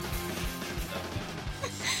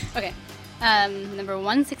Okay, number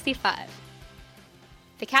 165.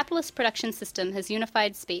 The capitalist production system has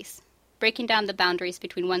unified space, breaking down the boundaries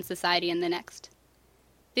between one society and the next.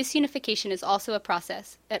 This unification is also a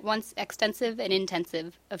process, at once extensive and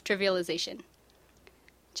intensive, of trivialization.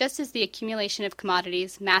 Just as the accumulation of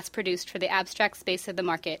commodities mass-produced for the abstract space of the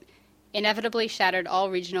market inevitably shattered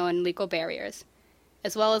all regional and legal barriers,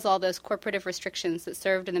 as well as all those corporative restrictions that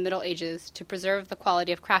served in the Middle Ages to preserve the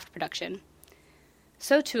quality of craft production,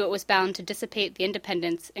 so too it was bound to dissipate the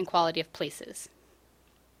independence and quality of places.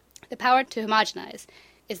 The power to homogenize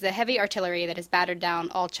is the heavy artillery that has battered down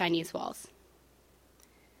all Chinese walls.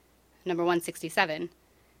 Number 167.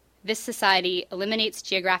 This society eliminates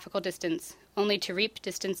geographical distance only to reap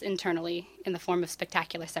distance internally in the form of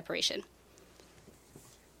spectacular separation.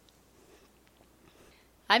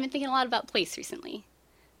 I've been thinking a lot about place recently,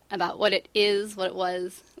 about what it is, what it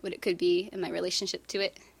was, what it could be, and my relationship to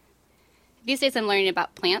it. These days I'm learning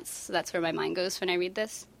about plants, so that's where my mind goes when I read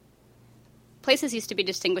this. Places used to be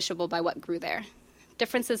distinguishable by what grew there.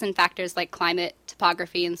 Differences in factors like climate,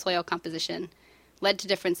 topography, and soil composition led to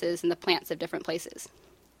differences in the plants of different places.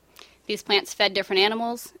 These plants fed different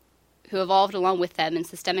animals, who evolved along with them in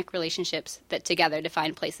systemic relationships that together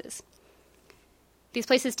defined places. These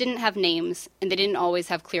places didn't have names, and they didn't always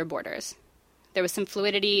have clear borders. There was some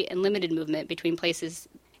fluidity and limited movement between places,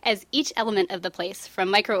 as each element of the place, from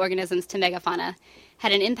microorganisms to megafauna,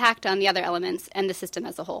 had an impact on the other elements and the system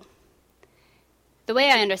as a whole. The way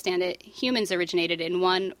I understand it, humans originated in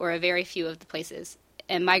one or a very few of the places,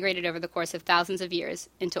 and migrated over the course of thousands of years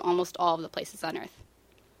into almost all of the places on Earth.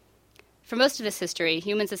 For most of this history,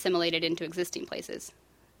 humans assimilated into existing places,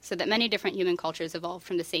 so that many different human cultures evolved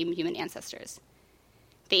from the same human ancestors.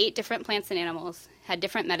 They ate different plants and animals, had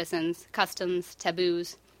different medicines, customs,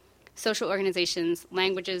 taboos, social organizations,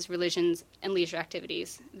 languages, religions, and leisure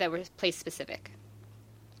activities that were place-specific.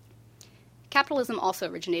 Capitalism also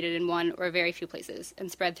originated in one or very few places and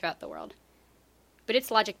spread throughout the world. But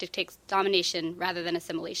its logic dictates domination rather than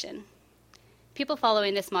assimilation. People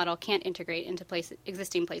following this model can't integrate into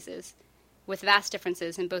existing places, with vast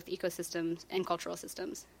differences in both ecosystems and cultural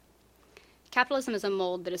systems. Capitalism is a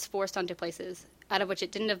mold that is forced onto places, out of which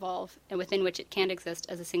it didn't evolve, and within which it can't exist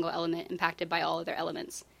as a single element impacted by all other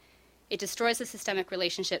elements. It destroys the systemic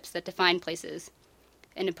relationships that define places,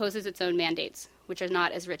 and imposes its own mandates, which are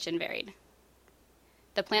not as rich and varied.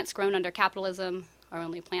 The plants grown under capitalism are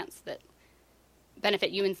only plants that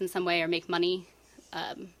benefit humans in some way or make money.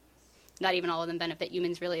 Not even all of them benefit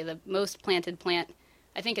humans, really. The most planted plant,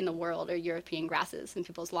 I think, in the world are European grasses in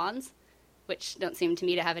people's lawns, which don't seem to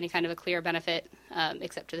me to have any kind of a clear benefit,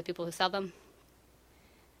 except to the people who sell them.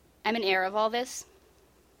 I'm an heir of all this.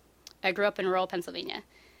 I grew up in rural Pennsylvania.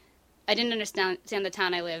 I didn't understand the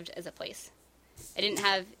town I lived as a place. I didn't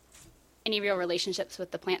have any real relationships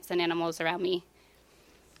with the plants and animals around me.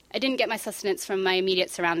 I didn't get my sustenance from my immediate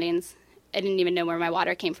surroundings. I didn't even know where my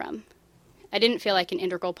water came from. I didn't feel like an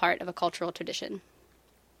integral part of a cultural tradition.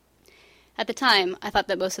 At the time, I thought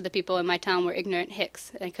that most of the people in my town were ignorant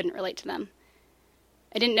hicks, and I couldn't relate to them.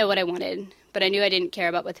 I didn't know what I wanted, but I knew I didn't care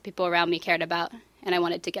about what the people around me cared about, and I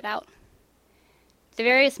wanted to get out. The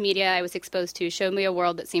various media I was exposed to showed me a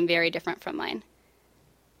world that seemed very different from mine.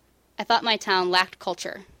 I thought my town lacked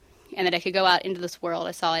culture, and that I could go out into this world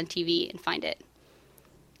I saw on TV and find it.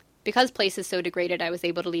 Because place is so degraded, I was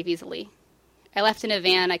able to leave easily. I left in a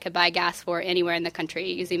van I could buy gas for anywhere in the country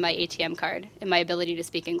using my ATM card and my ability to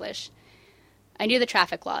speak English. I knew the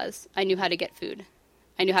traffic laws. I knew how to get food.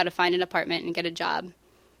 I knew how to find an apartment and get a job.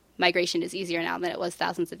 Migration is easier now than it was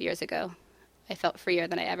thousands of years ago. I felt freer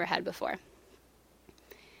than I ever had before.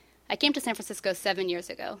 I came to San Francisco 7 years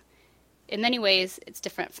ago. In many ways, it's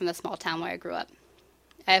different from the small town where I grew up.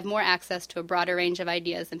 I have more access to a broader range of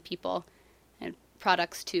ideas and people, and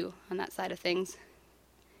products too, on that side of things.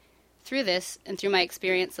 Through this, and through my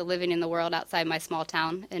experience of living in the world outside my small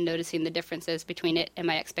town and noticing the differences between it and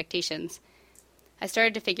my expectations, I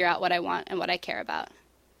started to figure out what I want and what I care about.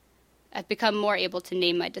 I've become more able to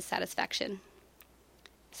name my dissatisfaction.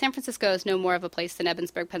 San Francisco is no more of a place than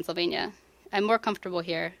Ebensburg, Pennsylvania. I'm more comfortable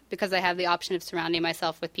here because I have the option of surrounding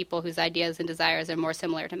myself with people whose ideas and desires are more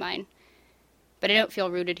similar to mine. But I don't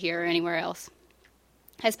feel rooted here or anywhere else.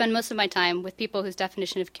 I spend most of my time with people whose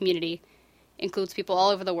definition of community includes people all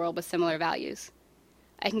over the world with similar values.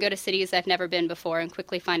 I can go to cities I've never been before and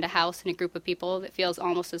quickly find a house and a group of people that feels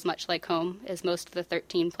almost as much like home as most of the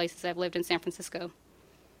 13 places I've lived in San Francisco.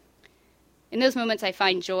 In those moments, I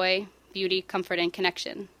find joy, beauty, comfort, and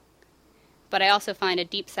connection. But I also find a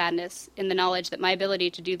deep sadness in the knowledge that my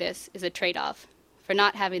ability to do this is a trade-off for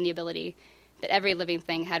not having the ability that every living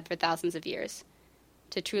thing had for thousands of years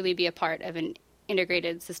to truly be a part of an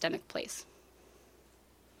integrated systemic place.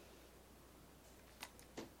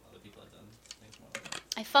 Other people have done things more like that.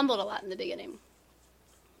 I fumbled a lot in the beginning.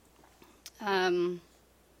 And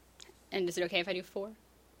is it okay if I do 4?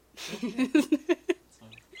 It's fine.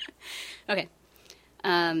 Okay.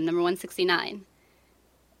 Number 169.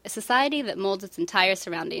 A society that molds its entire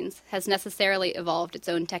surroundings has necessarily evolved its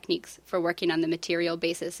own techniques for working on the material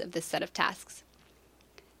basis of this set of tasks.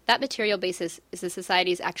 That material basis is the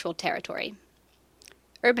society's actual territory.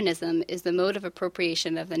 Urbanism is the mode of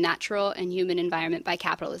appropriation of the natural and human environment by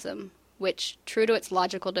capitalism, which, true to its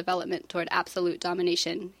logical development toward absolute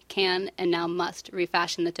domination, can and now must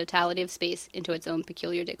refashion the totality of space into its own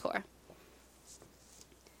peculiar decor.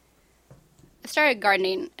 I started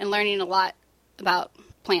gardening and learning a lot about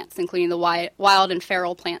plants, including the wild and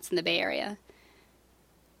feral plants in the Bay Area.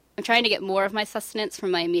 I'm trying to get more of my sustenance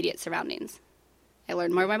from my immediate surroundings. I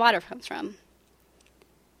learned where my water comes from.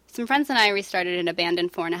 Some friends and I restarted an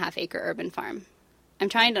abandoned 4.5-acre urban farm. I'm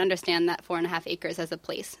trying to understand that 4.5 acres as a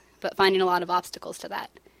place, but finding a lot of obstacles to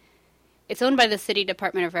that. It's owned by the City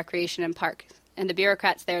Department of Recreation and Parks, and the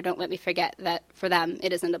bureaucrats there don't let me forget that, for them,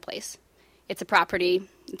 it isn't a place. It's a property,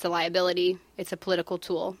 it's a liability, it's a political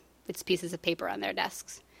tool, it's pieces of paper on their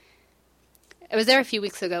desks. I was there a few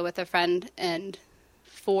weeks ago with a friend, and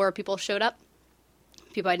 4 people showed up.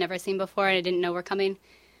 People I'd never seen before and I didn't know were coming.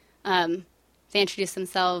 They introduced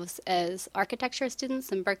themselves as architecture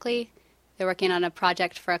students in Berkeley. They're working on a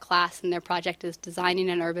project for a class, and their project is designing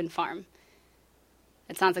an urban farm.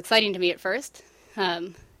 It sounds exciting to me at first.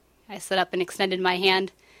 I stood up and extended my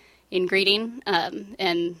hand in greeting,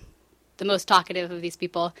 and the most talkative of these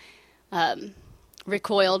people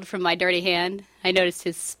recoiled from my dirty hand. I noticed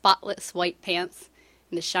his spotless white pants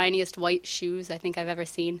and the shiniest white shoes I think I've ever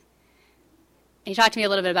seen. He talked to me a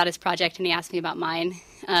little bit about his project, and he asked me about mine.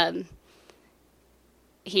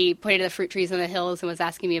 He pointed to the fruit trees on the hills and was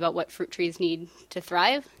asking me about what fruit trees need to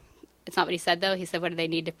thrive. It's not what he said, though. He said, what do they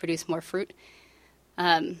need to produce more fruit?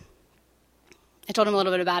 I told him a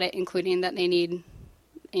little bit about it, including that they need,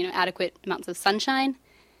 adequate amounts of sunshine. And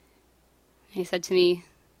he said to me,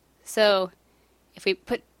 so if we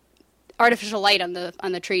put artificial light on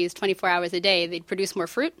the trees 24 hours a day, they'd produce more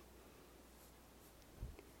fruit?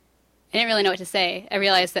 I didn't really know what to say. I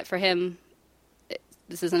realized that for him,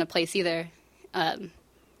 this isn't a place either.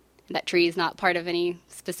 That tree is not part of any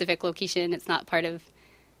specific location. It's not part of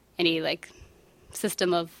any,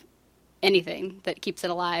 system of anything that keeps it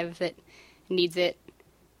alive, that needs it,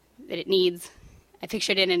 that it needs. I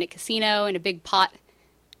pictured it in a casino, in a big pot,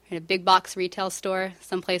 in a big box retail store,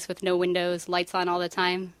 someplace with no windows, lights on all the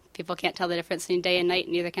time. People can't tell the difference between day and night,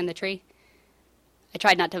 and neither can the tree. I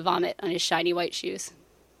tried not to vomit on his shiny white shoes.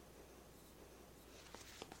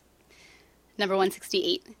 Number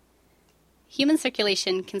 168. Human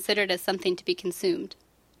circulation, considered as something to be consumed,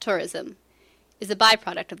 tourism, is a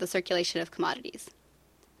byproduct of the circulation of commodities.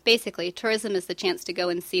 Basically, tourism is the chance to go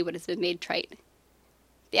and see what has been made trite.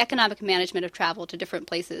 The economic management of travel to different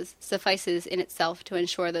places suffices in itself to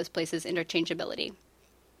ensure those places' interchangeability.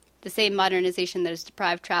 The same modernization that has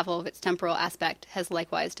deprived travel of its temporal aspect has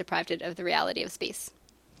likewise deprived it of the reality of space.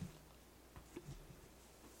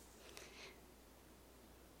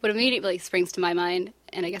 What immediately springs to my mind,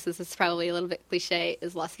 and I guess this is probably a little bit cliche,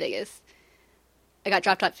 is Las Vegas. I got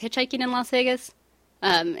dropped off hitchhiking in Las Vegas,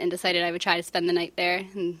 and decided I would try to spend the night there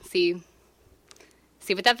and see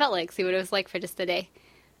what that felt like, see what it was like for just a day.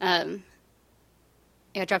 I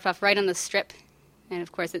got dropped off right on the Strip, and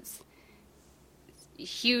of course it's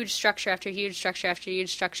huge structure after huge structure after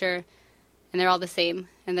huge structure, and they're all the same,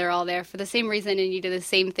 and they're all there for the same reason, and you do the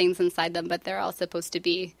same things inside them, but they're all supposed to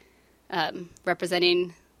be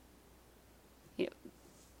representing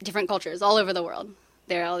different cultures all over the world.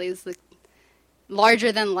 There are all these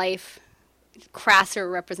larger-than-life, crasser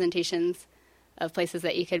representations of places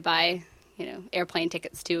that you could buy, airplane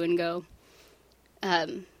tickets to and go.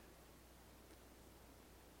 I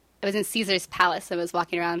was in Caesar's Palace. I was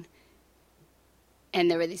walking around, and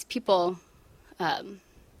there were these people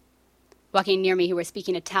walking near me who were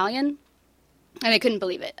speaking Italian, and I couldn't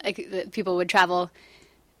believe it. That people would travel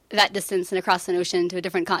that distance and across an ocean to a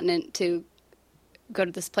different continent to go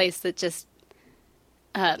to this place that just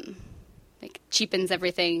cheapens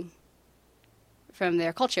everything from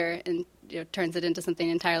their culture and turns it into something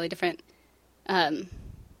entirely different. And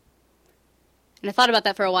I thought about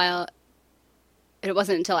that for a while, and it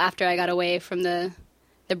wasn't until after I got away from the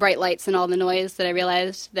bright lights and all the noise that I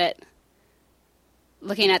realized that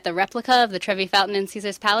looking at the replica of the Trevi Fountain in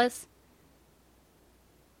Caesar's Palace,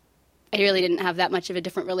 I really didn't have that much of a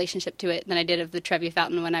different relationship to it than I did of the Trevi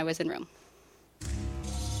Fountain when I was in Rome.